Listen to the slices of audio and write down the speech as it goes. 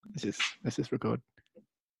Let's just record.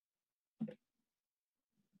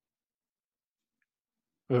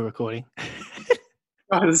 We're recording.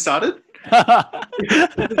 Oh, it started?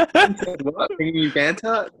 Bringing you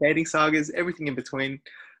banter, dating sagas, everything in between.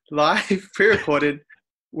 Live, pre-recorded,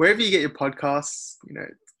 wherever you get your podcasts,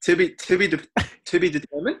 to be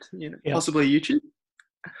determined, Yeah. possibly YouTube.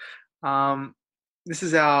 This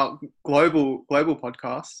is our global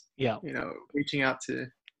podcast, Yeah. reaching out to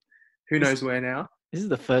who knows where now. This is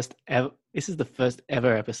the first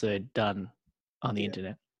ever episode done on the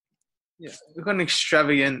internet. Yeah, we've got an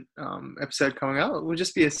extravagant episode coming out. It will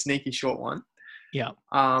just be a sneaky short one. Yeah.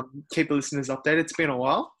 Keep the listeners updated. It's been a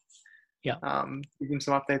while. Yeah. Give them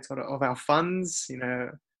some updates of our funds,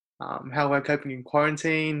 how we're coping in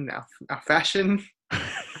quarantine, our fashion.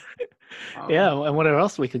 Yeah, and whatever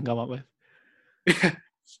else we can come up with. Yeah.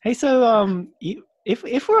 Hey, so if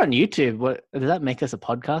we're on YouTube, what does that make us a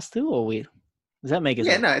podcast too, or does that make us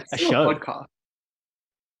it's a still show? A podcast.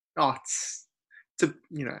 Oh, it's a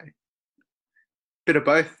bit of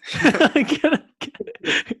both.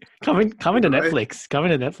 Coming to Netflix.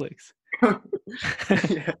 Coming to Netflix.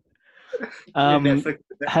 Yeah. Netflix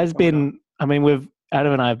has been. I mean,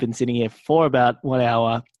 Adam and I have been sitting here for about 1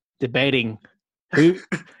 hour debating who's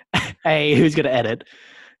going to edit.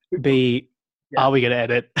 B, are we going to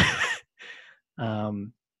edit?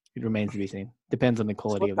 It remains to be seen. Depends on the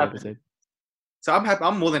quality of the episode. So I'm happy.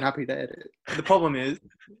 I'm more than happy to edit. The problem is,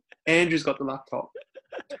 Andrew's got the laptop.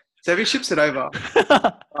 So if he ships it over,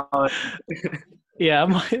 yeah,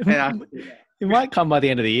 it might come by the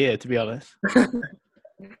end of the year, to be honest.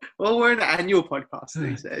 Well, we're an annual podcast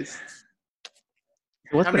these days.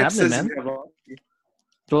 What's been happening, man?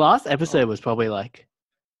 The last episode was probably like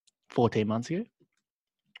 14 months ago.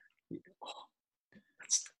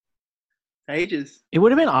 Ages. It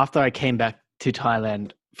would have been after I came back to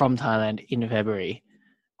Thailand from Thailand in February.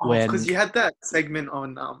 Because you had that segment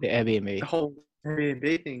on the Airbnb. The whole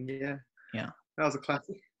Airbnb thing, yeah. Yeah. That was a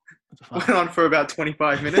classic. Went on for about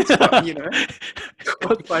 25 minutes, but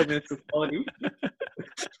 25 minutes of quality.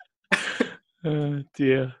 Oh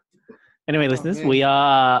dear. Anyway, listeners, we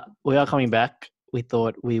are coming back. We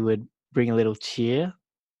thought we would bring a little cheer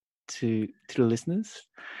to the listeners,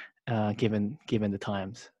 given the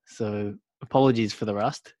times. So apologies for the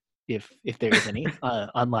rust, if there is any.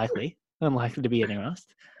 Unlikely to be any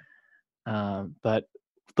rust. But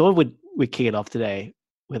thought we'd kick it off today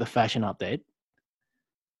with a fashion update.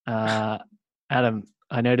 Adam,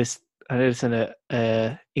 I noticed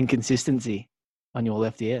an inconsistency on your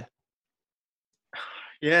left ear.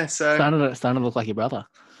 Yeah, so starting to look like your brother.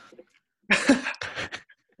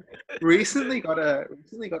 recently got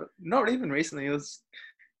not even recently, it was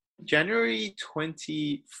January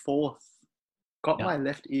 24th. Got my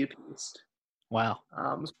left ear pierced. Wow.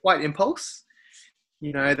 It was quite impulse.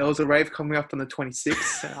 There was a rave coming up on the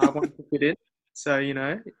 26th. I wanted to fit in. So,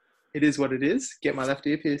 it is what it is. Get my left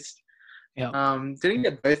ear pierced. Yeah. Didn't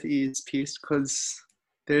get both ears pierced because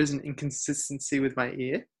there is an inconsistency with my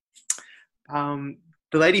ear.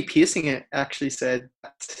 The lady piercing it actually said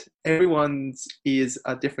that everyone's ears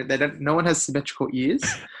are different. No one has symmetrical ears.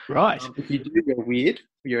 Right. If you do, you're weird.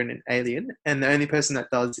 You're an alien. And the only person that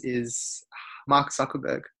does is Mark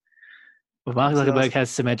Zuckerberg. Well, Mark Zuckerberg has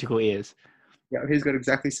symmetrical ears. Yeah, he's got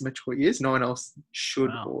exactly symmetrical ears. No one else should,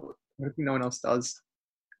 Wow. or I think no one else does.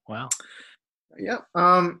 Wow. Yeah.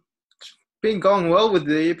 Been going well with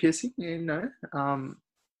the ear piercing,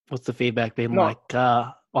 What's the feedback been like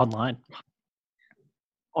online?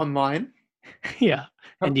 Online? Yeah.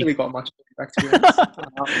 Haven't really got much feedback, to be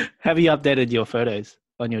honest. Have you updated your photos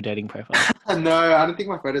on your dating profile? No, I don't think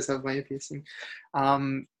my photos have my ear piercing.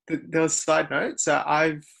 There was a side note. So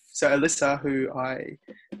Alyssa,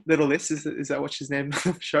 Little Liz, is that what she's named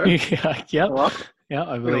on the show? Yeah,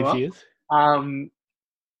 I believe she is.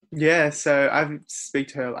 Yeah, so I speak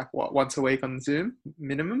to her like once a week on Zoom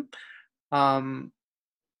minimum.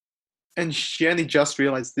 And she only just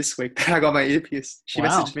realized this week that I got my ear pierced. She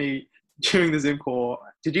messaged me during the Zoom call,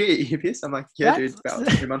 "Did you get your ear pierced?" I'm like, "Yeah, dude, about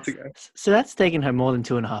 3 months ago." So that's taken her more than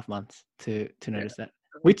 2.5 months to notice that,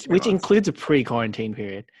 which includes a pre-quarantine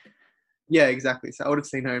period. Yeah, exactly. So I would have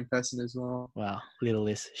seen her in person as well. Wow, Little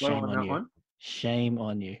Liz, shame on you. Shame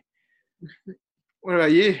on you. What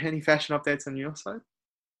about you? Any fashion updates on your side?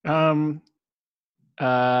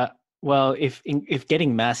 Well, if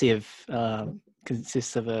getting massive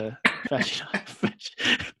consists of a fashion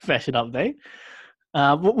update,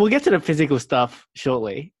 we'll get to the physical stuff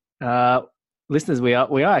shortly. Listeners, we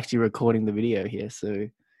are actually recording the video here, so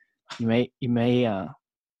you may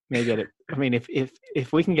get it. I mean,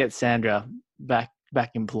 if we can get Sandra back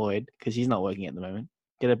employed, because she's not working at the moment,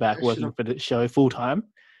 get her back working for the show full time.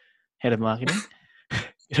 head of marketing.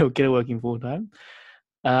 Get it working full time.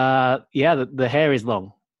 Yeah, the hair is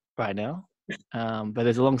long right now, but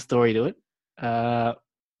there's a long story to it.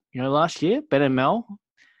 Last year, Ben and Mel,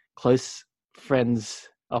 close friends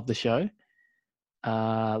of the show.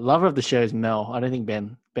 Lover of the show is Mel. I don't think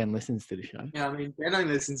Ben listens to the show. Yeah, I mean, Ben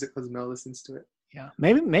only listens to it because Mel listens to it. Yeah,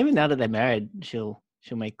 maybe now that they're married, she'll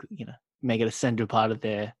make it a central part of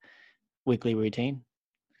their weekly routine.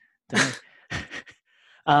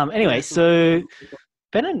 Anyway, so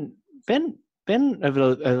Ben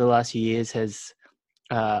over the last few years has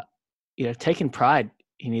taken pride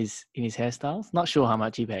in his hairstyles. Not sure how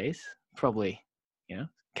much he pays. Probably,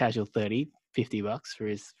 casual $30-$50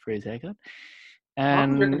 for his haircut.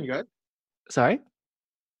 And how often do you reckon he goes? Sorry?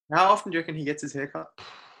 How often do you reckon he gets his haircut?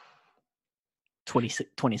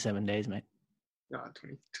 27 days, mate. No,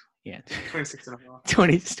 20. Yeah. 26 and a half.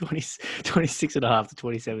 26 and a half to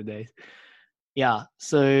 27 days. Yeah.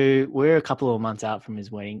 So we're a couple of months out from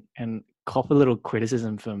his wedding, and cop a little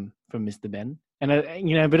criticism from Mr. Ben, and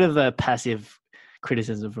a bit of a passive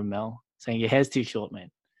criticism from Mel, saying your hair's too short,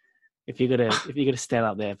 man. If you're gonna stand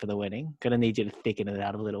up there for the wedding, gonna need you to thicken it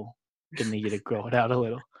out a little. Gonna need you to grow it out a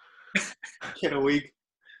little. Get a wig.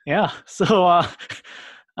 Yeah. So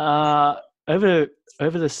over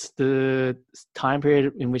the time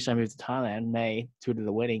period in which I moved to Thailand, May through to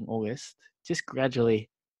the wedding, August, just gradually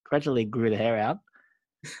grew the hair out.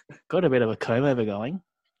 Got a bit of a comb over going,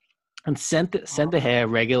 and sent the hair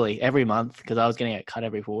regularly every month because I was getting it cut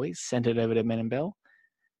every 4 weeks. Sent it over to Mel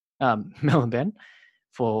and Ben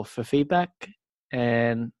for feedback,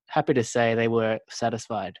 and happy to say they were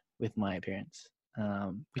satisfied with my appearance,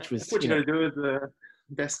 which was what you got to do with the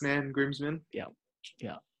best man groomsman. Yeah.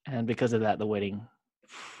 And because of that, the wedding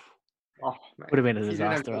would have been a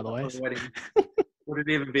disaster otherwise. Would it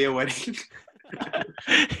even be a wedding?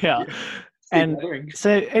 Yeah. And so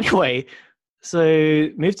anyway,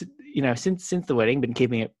 moved to, since the wedding, been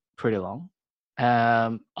keeping it pretty long.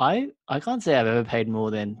 I can't say I've ever paid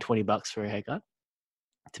more than $20 for a haircut,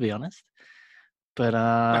 to be honest. But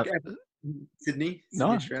Sydney,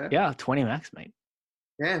 no, Australia. Yeah, 20 max, mate.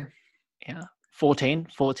 Yeah. 14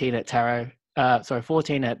 at Taro.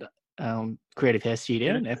 14 at Creative Hair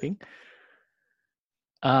Studio in Epping.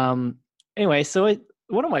 Anyway, so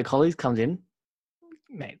one of my colleagues comes in,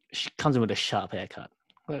 mate. She comes in with a sharp haircut.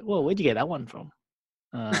 Like, well, where'd you get that one from?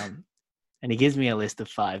 And he gives me a list of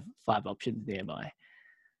five options nearby.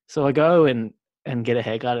 So I go and get a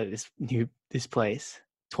haircut at this place,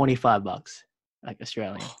 $25, like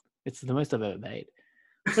Australian. It's the most I've ever paid.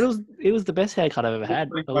 But it was the best haircut I've ever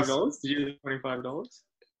had. $25? Did you do $25?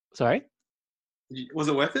 Sorry? Was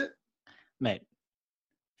it worth it? Mate,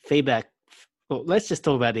 feedback. Well, let's just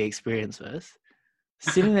talk about the experience first.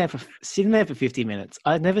 Sitting there for 50 minutes.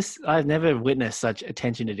 I've never witnessed such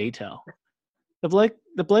attention to detail. The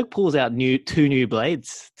bloke pulls out two new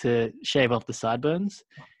blades to shave off the sideburns.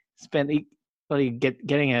 Getting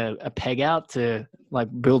a peg out to like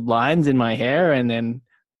build lines in my hair, and then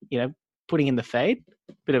putting in the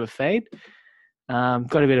bit of a fade.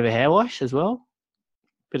 Got a bit of a hair wash as well,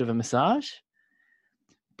 bit of a massage.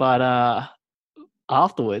 But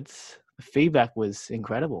afterwards, the feedback was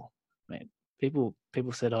incredible. Man, people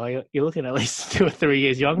said, "Oh, you're looking at least 2 or 3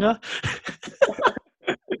 years younger."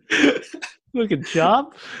 Looking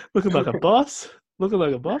sharp, looking like a boss.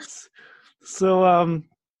 So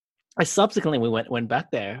I subsequently went back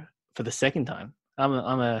there for the second time.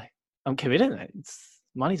 I'm committed.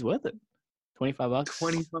 Money's worth it. $25.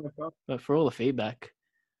 $25. But for all the feedback,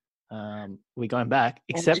 we're going back,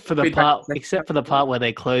 except for the part where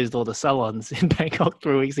they closed all the salons in Bangkok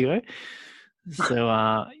 3 weeks ago.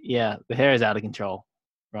 So the hair is out of control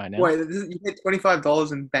right now. Wait, you paid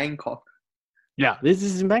 $25 in Bangkok? Yeah, this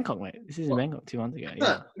is in Bangkok, mate. This is in Bangkok 2 months ago.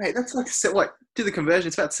 Yeah. Mate, that's like do the conversion.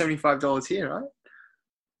 It's about $75 here, right?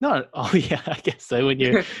 No, yeah, I guess so. When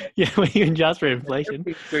you adjust for inflation,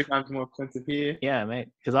 3 times more expensive here. Yeah, mate.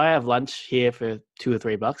 Because I have lunch here for $2 or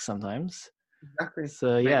 $3 sometimes. Exactly.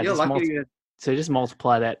 So yeah, mate, just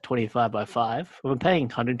multiply that 25 by 5. I'm paying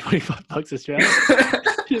 $125 Australian.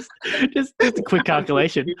 just a quick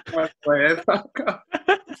calculation.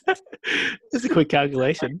 Just a quick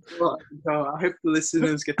calculation. I hope the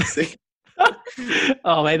listeners get to see.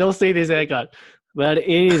 Oh, mate, they'll see this haircut, but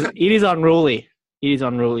it is unruly. It is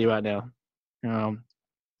unruly right now.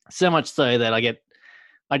 So much so that I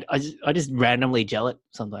just randomly gel it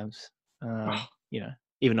sometimes.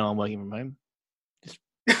 Even though I'm working from home, just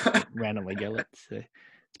randomly gel it. So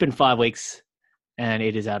it's been 5 weeks, and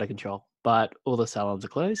it is out of control. But all the salons are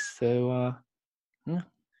closed, so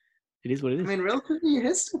it is what it is. I mean, relatively, your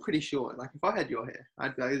hair's still pretty short. Like if I had your hair,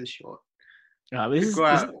 I'd go this short. No, this is Go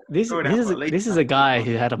out, this go this out is for at least this is a 100 guy bucks.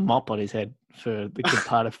 who had a mop on his head for the good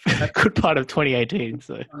part of good part of 2018.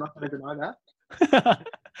 So, I'm not going to deny that.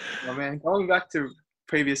 Oh man, going back to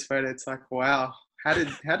previous photo, it's like, wow, how did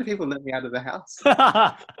people let me out of the house?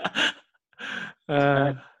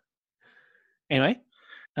 Anyway,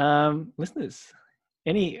 listeners,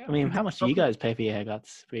 I mean, how much do you guys pay for your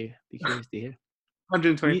haircuts? Be curious to hear.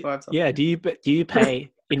 125. Yeah, do you pay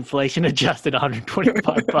inflation adjusted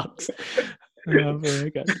 125 bucks for a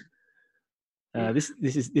haircut? This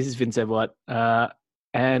is Vince What,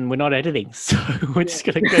 and we're not editing, so we're just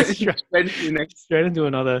gonna go straight into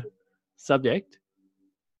another subject.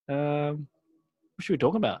 What should we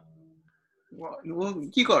talk about? Well,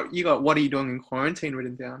 you got what are you doing in quarantine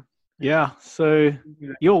written down? Yeah, so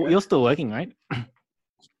you're still working, right?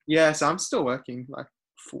 Yeah, so I'm still working like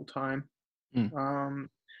full time. Mm.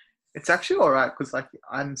 It's actually all right because like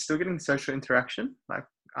I'm still getting social interaction. Like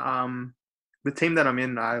the team that I'm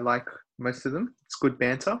in, I like most of them. It's good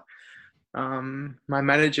banter. My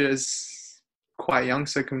manager is quite young,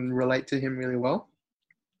 so I can relate to him really well.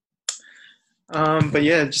 But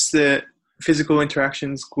yeah, just the physical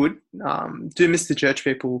interaction's good. Do miss the church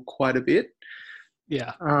people quite a bit.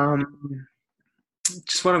 Yeah.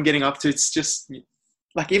 Just what I'm getting up to, it's just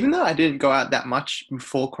like, even though I didn't go out that much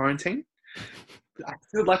before quarantine, I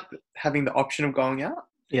still like having the option of going out.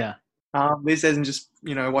 Yeah. These days I'm just,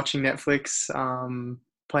 watching Netflix,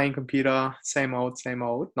 playing computer, same old.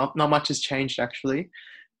 Not much has changed actually,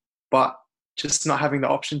 but just not having the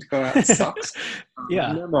option to go out sucks.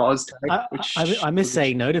 Yeah. I miss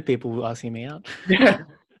saying no to people asking me out. Yeah.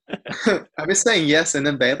 I miss saying yes and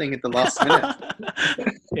then bailing at the last minute.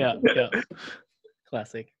 Yeah.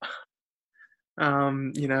 Classic.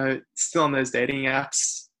 Still on those dating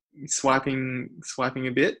apps, swiping a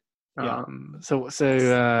bit. Yeah. So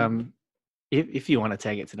if you want to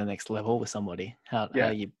take it to the next level with somebody, how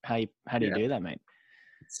do you do that, mate?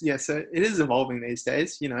 Yeah, so it is evolving these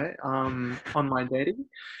days. Online dating.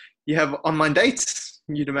 You have online dates,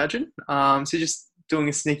 you'd imagine. So just doing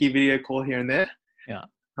a sneaky video call here and there. Yeah.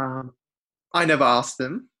 I never asked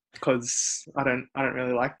them because I don't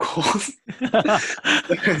really like calls.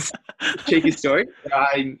 Cheeky story.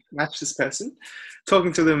 I matched this person.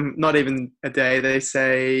 Talking to them, not even a day, they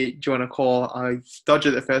say, do you want to call? I dodge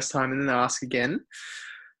it the first time and then they ask again.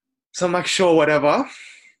 So I'm like, sure, whatever.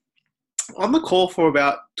 On the call for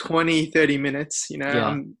about 20, 30 minutes,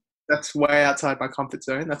 that's way outside my comfort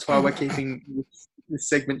zone. That's why we're keeping this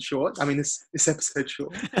segment short. I mean, this episode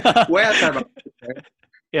short. Way outside my comfort zone.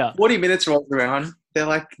 Yeah. 40 minutes rolls around. They're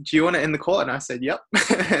like, do you want to end the call? And I said, yep.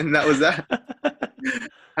 And that was that.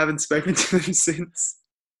 Haven't spoken to them since.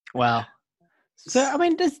 Wow. So, I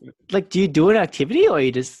mean, do you do an activity or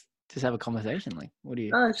you just have a conversation? Like, what do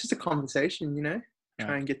you? No, it's just a conversation,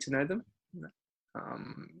 Try and get to know them.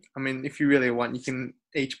 I mean, if you really want, you can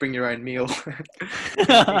each bring your own meal.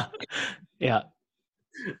 Yeah.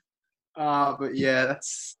 But yeah,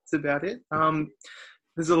 that's about it.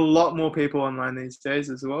 There's a lot more people online these days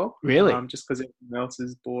as well. Really? Just because everyone else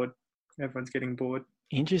is bored. Everyone's getting bored.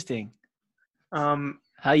 Interesting. How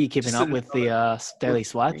are you keeping up with the daily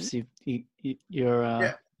swipes?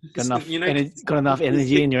 You're got enough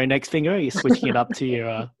energy in your index finger? You're switching it up to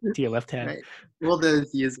your left hand. Mate, all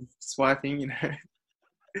those years of swiping,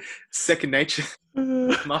 second nature,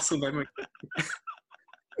 muscle memory.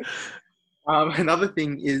 Another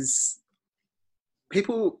thing is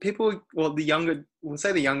people. Well, we'll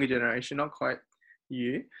say the younger generation, not quite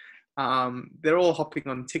you. They're all hopping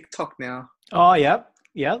on TikTok now. Oh, yep.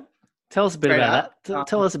 Tell us a bit about that.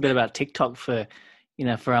 Tell us a bit about TikTok for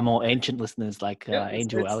our more ancient listeners like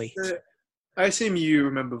Angel Ali. I assume you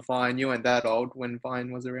remember Vine. You weren't that old when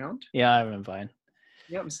Vine was around. Yeah, I remember Vine.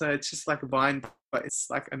 Yep. So it's just like a Vine, but it's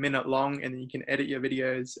like a minute long, and then you can edit your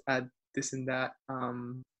videos, add this and that.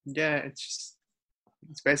 It's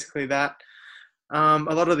basically that. A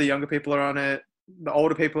lot of the younger people are on it. The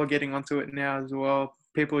older people are getting onto it now as well.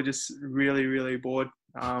 People are just really, really bored.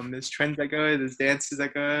 There's trends that go. There's dances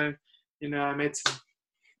that go. I made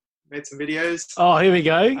some videos. Oh, here we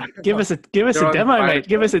go. Give us a demo, mate.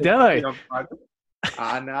 Give us a demo.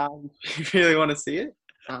 No, if you really want to see it,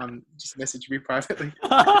 just message me privately.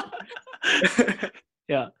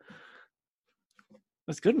 Yeah.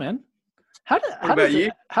 That's good, man. How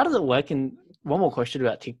does it work in, one more question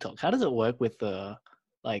about TikTok. How does it work with the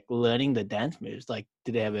learning the dance moves? Like,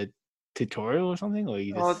 do they have a tutorial or something, or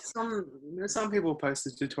you just... some people post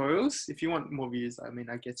the tutorials. If you want more views, I mean,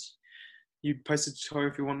 I guess you post a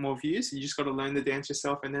tutorial if you want more views. You just got to learn the dance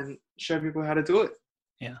yourself and then show people how to do it.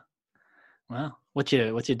 Yeah. Wow. What's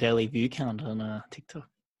your daily view count on TikTok?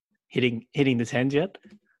 Hitting the 10s yet?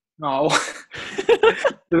 No.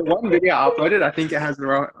 The one video I uploaded, I think it has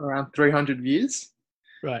around 300 views.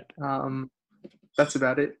 Right. That's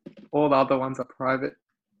about it. All the other ones are private.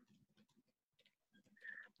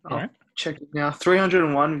 All right. Check it now.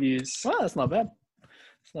 301 views. Well, that's not bad.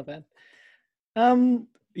 It's not bad.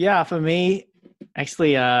 Yeah, for me,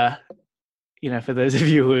 actually, for those of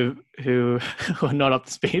you who are not up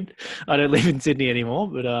to speed, I don't live in Sydney anymore,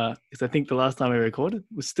 but because I think the last time I recorded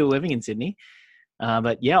was still living in Sydney.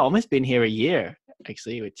 But yeah, almost been here a year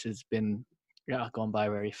actually, which has been gone by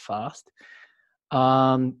very fast.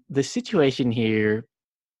 The situation here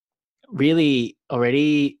really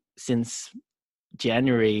already since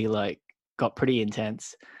January got pretty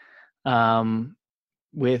intense.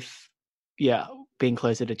 With being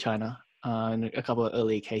closer to China and a couple of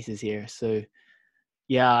early cases here. So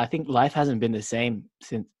yeah, I think life hasn't been the same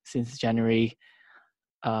since January.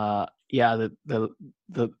 The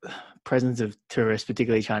presence of tourists,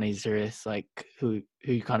 particularly Chinese tourists, who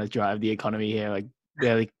kind of drive the economy here,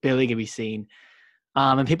 barely can be seen.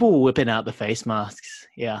 And people were whipping out the face masks.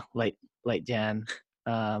 Yeah, late Jan.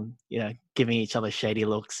 Giving each other shady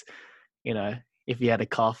looks. If you had a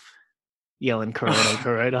cough, yelling "Corona,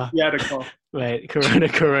 Corona." Yeah, the cough. Right, Corona,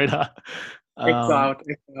 Corona. Exiled.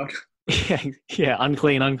 Yeah,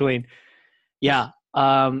 unclean. Yeah.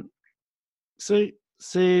 So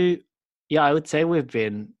yeah, I would say we've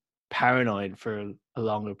been paranoid for a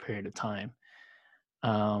longer period of time.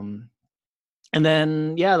 And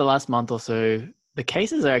then the last month or so, the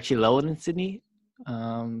cases are actually lower than Sydney,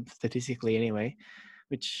 statistically anyway,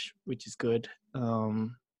 which is good.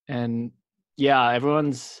 And yeah,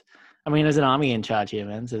 there's an army in charge here,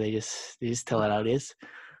 man. So they just tell it how it is.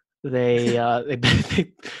 They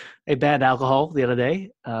banned alcohol the other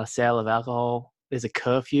day, sale of alcohol. There's a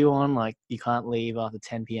curfew on, you can't leave after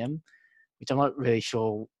 10 p.m., which I'm not really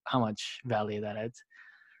sure how much value that adds.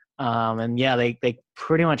 And yeah, they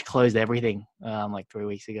pretty much closed everything 3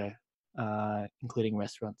 weeks ago, including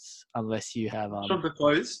restaurants, unless you have Shops are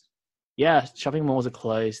closed. Yeah, shopping malls are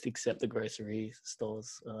closed except the grocery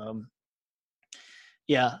stores.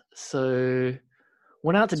 So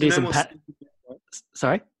went out to do some.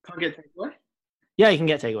 Sorry, can't get takeaway. Yeah, you can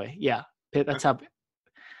get takeaway. Yeah, that's how.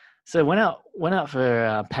 So went out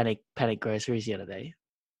for panic groceries the other day.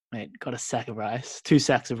 Mate, got a sack of rice, 2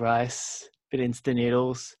 sacks of rice, bit of instant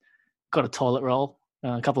noodles, got a toilet roll,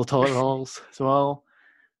 a couple of toilet rolls as well.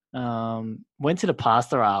 Went to the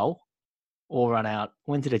pasta aisle, all run out.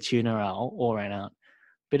 Went to the tuna aisle, all ran out.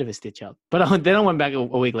 Bit of a stitch up. But then I went back a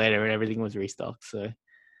week later and everything was restocked. So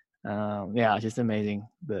just amazing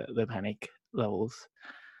the panic levels.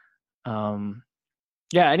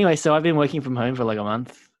 Anyway, so I've been working from home for a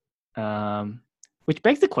month, which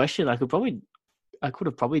begs the question: I could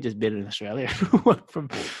have probably just been in Australia work from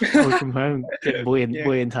home, get Boy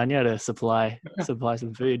and Tanya to supply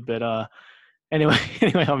some food. But anyway,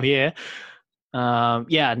 I'm here.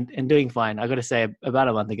 And doing fine. I got to say, about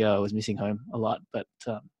a month ago, I was missing home a lot, but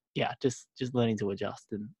just learning to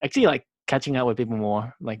adjust and actually catching up with people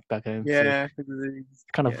more back home. Yeah, so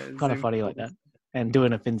kind of funny like that. And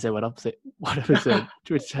doing a FinSet what episode,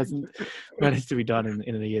 which hasn't managed to be done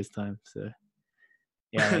in a year's time. So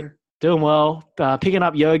yeah, doing well. Picking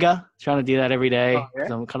up yoga, trying to do that every day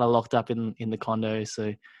because I'm kind of locked up in the condo.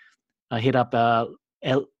 So I hit up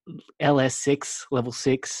LS6 level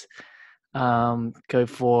 6. Go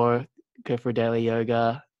for daily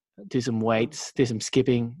yoga, do some weights, do some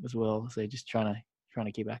skipping as well. So just trying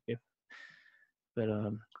to keep active. But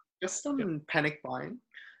just on panic buying.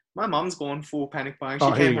 My mum's gone full panic buying.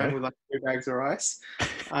 She came home with 3 bags of rice.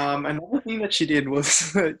 Another thing that she did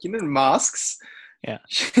was, masks. Yeah.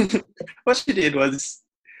 What she did was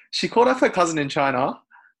she called up her cousin in China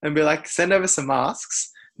and be like, send over some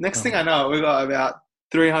masks. Next thing I know, we got about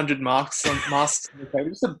 300 masks on the table.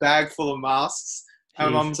 Just a bag full of masks.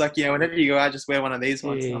 And my mum's like, yeah, whenever you go out, just wear one of these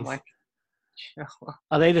ones. And I'm like,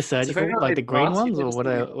 are they the surgical, the green ones, or what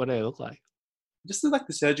do they look like? Just the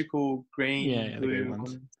surgical green, blue green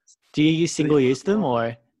ones. Do you single use them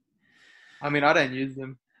or? I mean, I don't use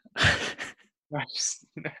them. I just,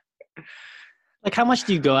 how much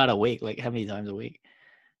do you go out a week? How many times a week?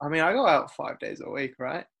 I mean, I go out 5 days a week,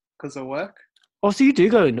 right? Because of work. Oh, so you do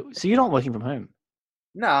go. So you're not working from home?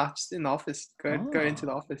 Nah, just in the office. Go into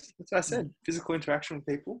the office. That's what I said. Physical interaction with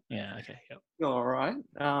people. Yeah. Okay. Yep. All right.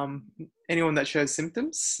 Anyone that shows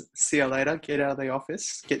symptoms, see you later. Get out of the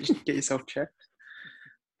office. Get yourself checked.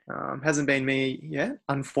 Hasn't been me yet,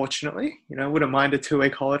 unfortunately. Wouldn't mind a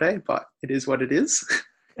 2-week holiday, but it is what it is.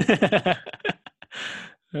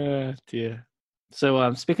 Dear.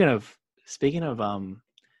 So speaking of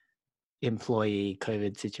employee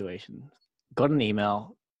COVID situation, got an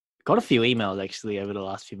email got a few emails actually over the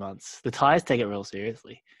last few months. The Thais take it real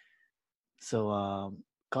seriously. So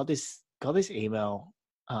got this email.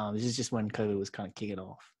 This is just when COVID was kind of kicking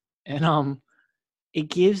off, and it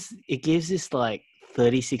gives this like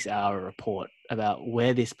 36-hour report about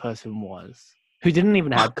where this person was who didn't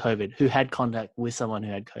even have COVID, who had contact with someone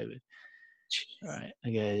who had COVID. Right.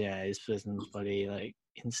 Okay. Yeah. This person's probably like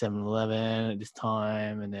in 7-Eleven at this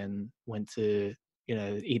time, and then went to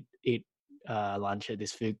eat lunch at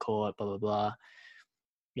this food court. Blah blah blah.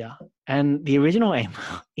 Yeah. And the original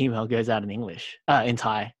email goes out in English, in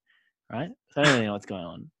Thai, right? So I don't really know what's going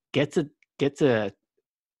on. Gets a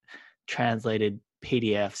translated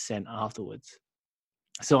PDF sent afterwards.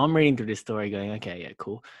 So I'm reading through this story, going, okay, yeah,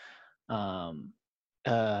 cool. Yeah,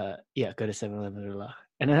 go to 7-Eleven, blah, blah.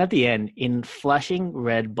 And then at the end, in flashing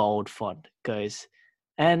red bold font, goes,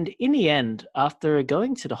 and in the end, after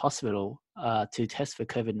going to the hospital to test for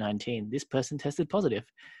COVID-19, this person tested positive.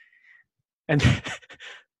 And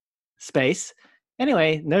space.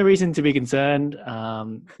 Anyway, no reason to be concerned.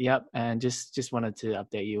 Yep, and just wanted to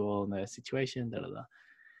update you all on the situation. Blah, blah, blah.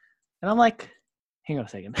 And I'm like, hang on a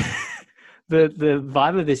second. The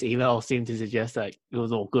vibe of this email seemed to suggest that it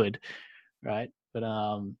was all good, right? But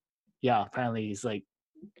yeah, apparently he's like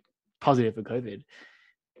positive for COVID.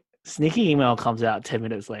 Sneaky email comes out 10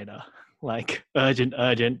 minutes later, like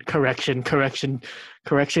urgent, correction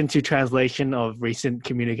to translation of recent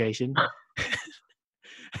communication.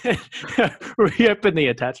 Reopen the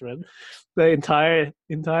attachment. The entire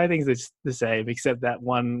thing is the same, except that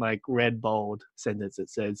one like red bold sentence that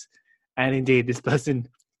says, and indeed this person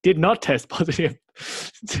did not test positive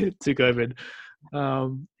to COVID.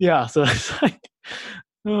 Yeah, so it's like,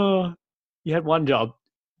 oh, you had one job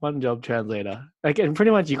translator. Like, and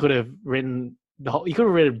pretty much you could have written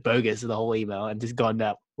bogus the whole email and just gone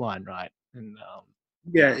that line, right? And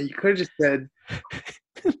yeah, you could have just said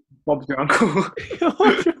Bob's your uncle.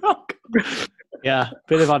 Yeah,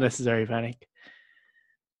 bit of unnecessary panic.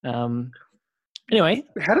 Anyway,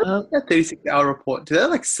 how do that 36-hour report? Do they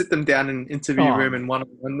like sit them down in an interview room and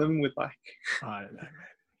one-on-one them with like? I don't know.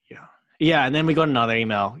 Yeah, and then we got another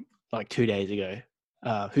email like 2 days ago,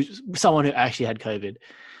 who's someone who actually had COVID,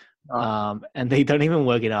 and they don't even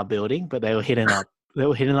work in our building, but they were hitting up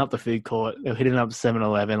the food court, they were hitting up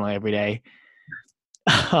 7-Eleven like every day.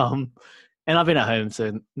 And I've been at home,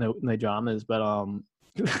 so no dramas. But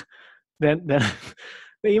then the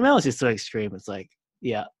email is just so extreme. It's like,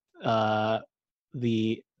 yeah,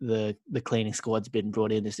 the cleaning squad's been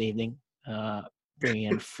brought in this evening, bringing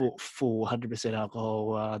in full 100%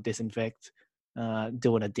 alcohol, disinfect,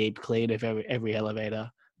 doing a deep clean of every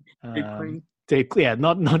elevator. Deep clean, yeah,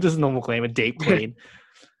 not just normal clean, but deep clean.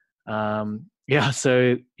 Yeah,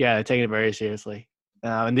 so yeah, they're taking it very seriously.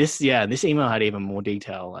 And this email had even more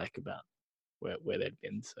detail, like about where they'd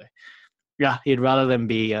been. So yeah, he'd rather them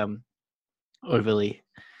be overly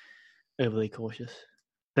cautious.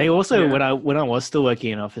 They also, when I was still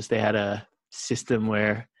working in office, they had a system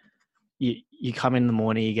where you come in the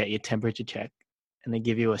morning, you get your temperature check, and they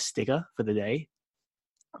give you a sticker for the day,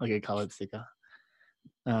 like a colored sticker.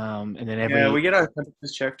 And then we get our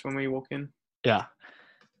temperatures checked when we walk in. Yeah.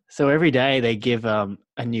 So every day they give a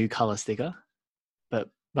new color sticker, but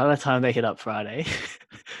by the time they hit up Friday,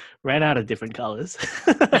 ran out of different colors.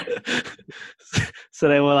 So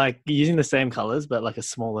they were like using the same colors, but like a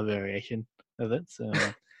smaller variation of it. So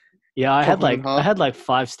yeah, I had like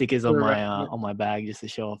 5 stickers on my bag just to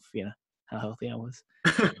show off, how healthy I was.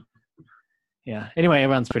 Yeah. Anyway,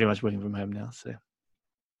 everyone's pretty much working from home now. So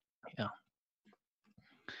yeah.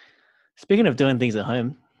 Speaking of doing things at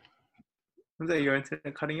home. Was that your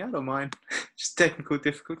internet cutting out or mine? Just technical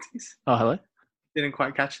difficulties. Oh, hello. Didn't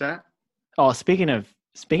quite catch that. Oh, speaking of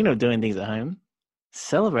doing things at home,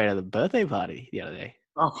 celebrated a birthday party the other day.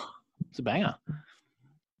 Oh, it's a banger.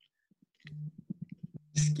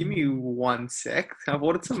 Just give me 1 sec. I've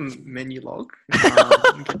ordered some menu log.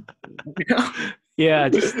 Yeah,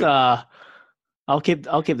 just I'll keep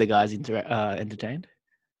the guys entertained.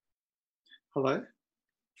 Hello.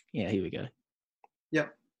 Yeah, here we go.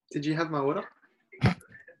 Yep. Did you have my order?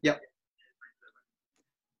 Yep.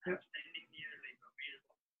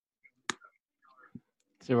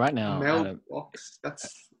 So right now, mailbox.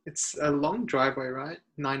 It's a long driveway, right?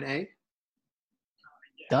 9A.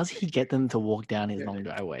 Does he get them to walk down his long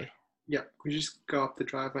driveway? Yeah. We just go up the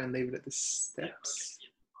driveway and leave it at the steps.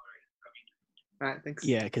 All right. Thanks.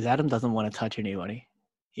 Yeah, because Adam doesn't want to touch anybody.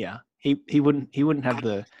 Yeah, he wouldn't have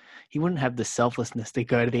the selflessness to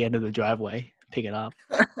go to the end of the driveway, pick it up.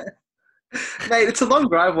 Mate, it's a long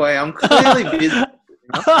driveway. I'm clearly busy.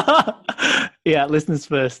 Yeah, listeners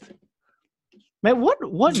first. Mate,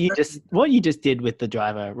 what you just did with the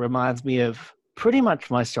driver reminds me of pretty much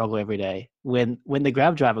my struggle every day when the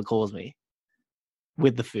Grab driver calls me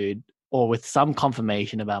with the food or with some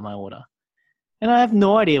confirmation about my order, and I have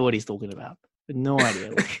no idea what he's talking about. No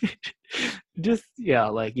idea. Just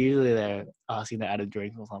like usually they're asking to add a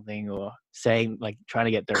drink or something, or saying like trying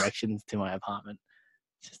to get directions to my apartment.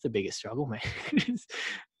 It's just the biggest struggle, man.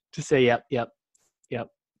 Just say yep. Yeah.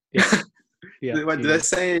 What, do they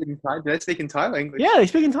say in Thai? Do they speak in Thai or English? Yeah, they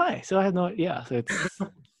speak in Thai. So I have no. Yeah, so it's a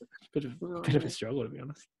bit of a struggle, to be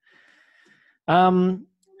honest.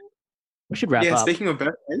 We should wrap up. Speaking of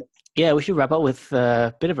birthdays. Yeah, we should wrap up with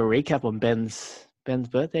a bit of a recap on Ben's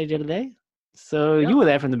birthday the other day. So you were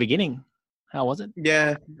there from the beginning. How was it?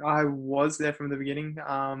 Yeah, I was there from the beginning.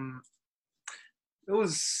 It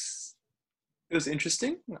was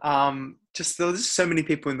interesting. Just there was just so many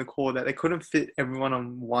people in the call that they couldn't fit everyone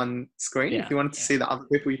on one screen. If you wanted to see the other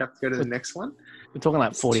people, you'd have to go to the next one. We're talking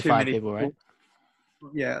like 45 people, right?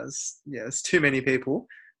 Yeah, it's too many people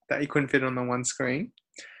that you couldn't fit on the one screen.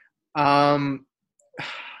 Ben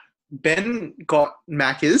got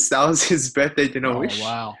Macca's. That was his birthday dinner wish.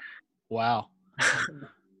 Wow.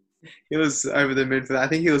 He was over the moon for that. I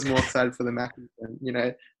think he was more excited for the Macca's than,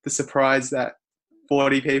 the surprise that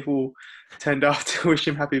 40 people turned up to wish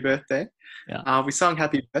him happy birthday. Yeah. We sung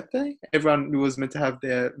happy birthday. Everyone was meant to have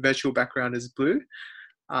their virtual background as blue.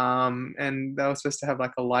 And they were supposed to have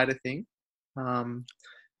like a lighter thing. So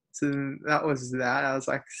that was that. I was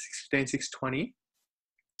like 6:20.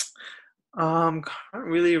 Can't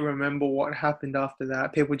really remember what happened after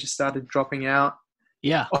that. People just started dropping out.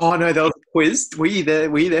 Yeah. Oh no, there was a quiz. Were you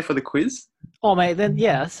there for the quiz? Oh mate, then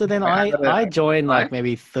so then I joined like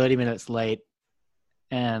maybe 30 minutes late,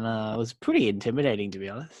 and it was pretty intimidating, to be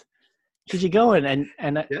honest. Because you go in and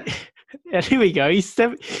and here we go. Just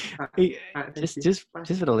for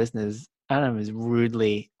the listeners, Adam is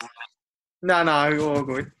rudely. No, all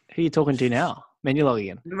good. Who are you talking to now? Menu log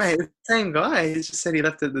again. Mate, the same guy. He just said he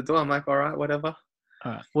left at the door. I'm like, all right, whatever.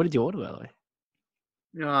 All right. What did you order, by the way?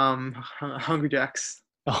 Hungry Jacks.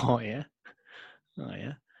 Oh yeah.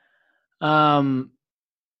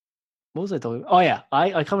 What was I talking? Oh yeah,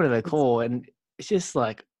 I come into the call and it's just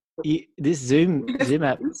like this Zoom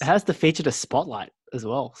app has the feature to spotlight as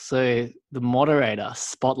well. So the moderator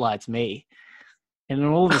spotlights me, and then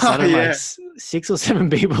all of a sudden like 6 or 7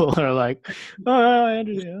 people are like, "Oh,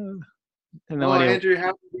 Andrew." And Andrew,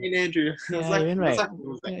 how you been, Andrew? Yeah, it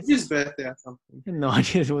was like his birthday or something. No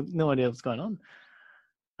idea what's going on.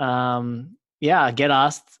 I get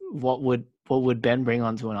asked what would Ben bring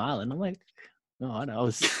onto an island. I'm like, no, I know. I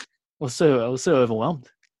was so overwhelmed.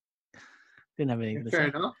 Didn't have anything to say. Fair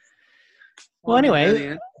enough. Well,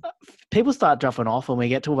 anyway, people start dropping off when we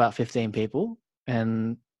get to about 15 people,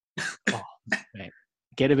 and mate,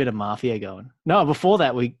 get a bit of mafia going. No, before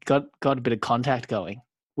that we got a bit of contact going,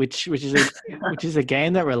 which is a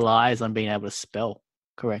game that relies on being able to spell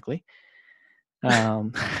correctly.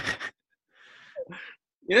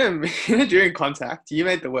 During contact, you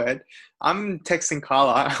made the word. I'm texting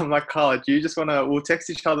Carla. I'm like, Carla, do you just we'll text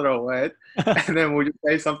each other a word and then we'll just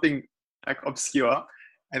say something like obscure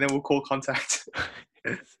and then we'll call contact.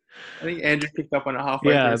 I think Andrew picked up on it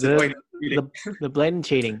halfway through. The blatant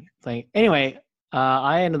cheating thing. Anyway,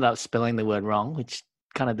 I ended up spelling the word wrong, which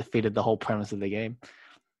kind of defeated the whole premise of the game.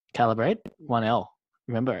 Calibrate, 1L.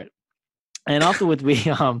 Remember it. And afterwards, we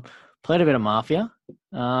played a bit of Mafia.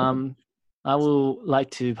 I will like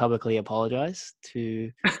to publicly apologize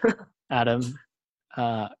to Adam,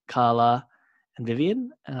 Carla, and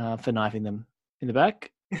Vivian for knifing them in the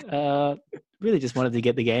back. Really just wanted to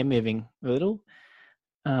get the game moving a little.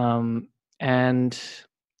 And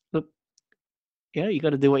look, you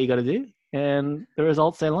got to do what you got to do. And the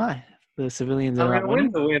results, they lie. The civilians are not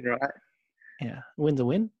winning. Win's a win, right? Yeah, win's a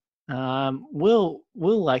win. We'll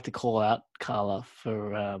like to call out Carla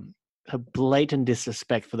for her blatant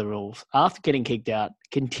disrespect for the rules. After getting kicked out,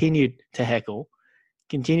 continued to heckle,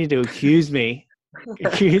 continued to accuse me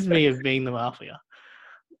of being the mafia.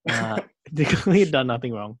 Clearly had done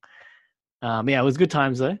nothing wrong. It was good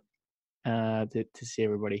times though, to see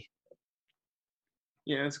everybody.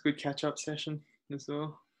 Yeah, it's a good catch-up session as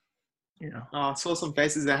well. Yeah. I saw some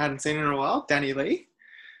faces I hadn't seen in a while. Danny Lee.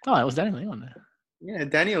 Oh, it was Danny Lee on there. Yeah,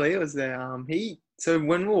 Danny Lee was there. So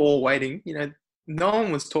when we were all waiting, no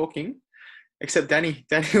one was talking except Danny.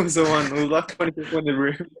 Danny was the one who left 20 people in the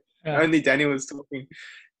room. Yeah. Only Danny was talking.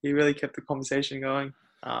 He really kept the conversation going.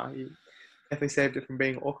 He definitely saved it from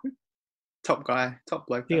being awkward. Top guy, top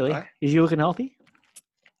bloke. Really? Guy. Is he looking healthy?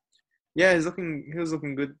 Yeah, he was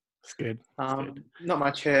looking good. That's good. Not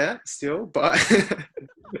my chair still, but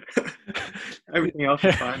everything else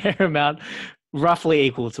is fine. Fair amount roughly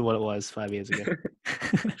equal to what it was 5 years ago.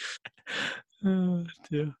 Oh,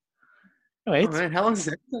 dear. Anyway, Oh man, how long has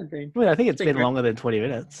this episode been? I think it's been great. longer than 20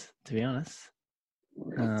 minutes, to be honest.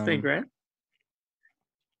 It's been great.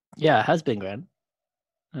 Yeah, it has been grand.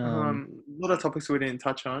 A lot of topics we didn't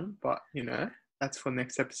touch on, but that's for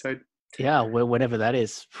next episode. Yeah, whenever that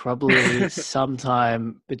is, probably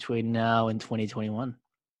sometime between now and 2021.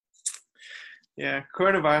 Yeah,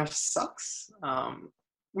 coronavirus sucks.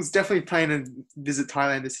 Was definitely planning to visit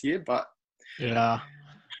Thailand this year, but yeah.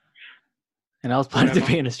 And I was planning to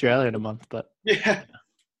be in Australia in a month, but yeah.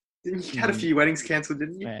 You had a few weddings cancelled,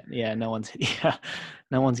 didn't you? Yeah, no one's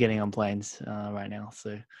getting on planes right now.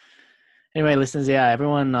 So anyway, listeners, yeah,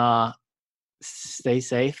 everyone stay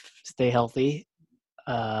safe, stay healthy,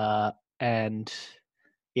 and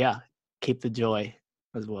yeah, keep the joy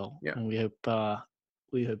as well. Yeah. And we hope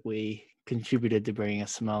we contributed to bringing a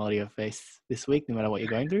smile to your face this week, no matter what you're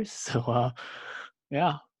going through. So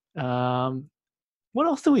yeah. What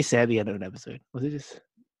else do we say at the end of an episode? Was it just?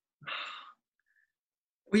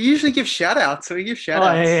 We usually give shout outs. So we give shout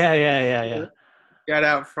outs. Oh, yeah. Shout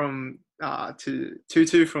out from to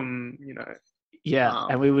Tutu from Yeah,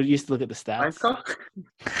 and we would used to look at the stats.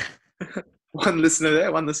 One listener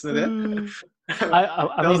there.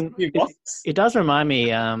 I mean, it does remind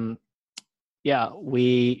me.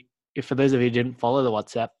 For those of you who didn't follow the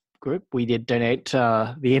WhatsApp group, we did donate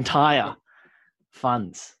the entire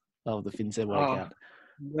funds of the FinSed account.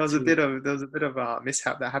 There was a bit of a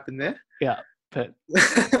mishap that happened there. Yeah, but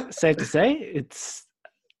safe to say it's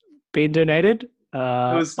been donated. It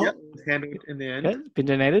was handled in the end. Yeah, it's been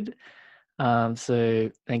donated.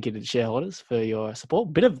 So thank you to the shareholders for your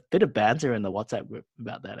support. Bit of banter in the WhatsApp group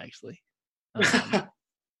about that actually.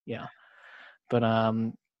 Yeah, but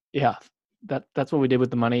yeah, that's what we did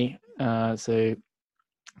with the money. So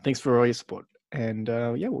thanks for all your support, and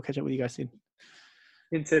yeah, we'll catch up with you guys soon.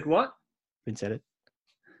 FinSed what? FinSed it.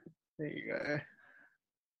 There you go.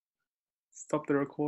 Stop the recording.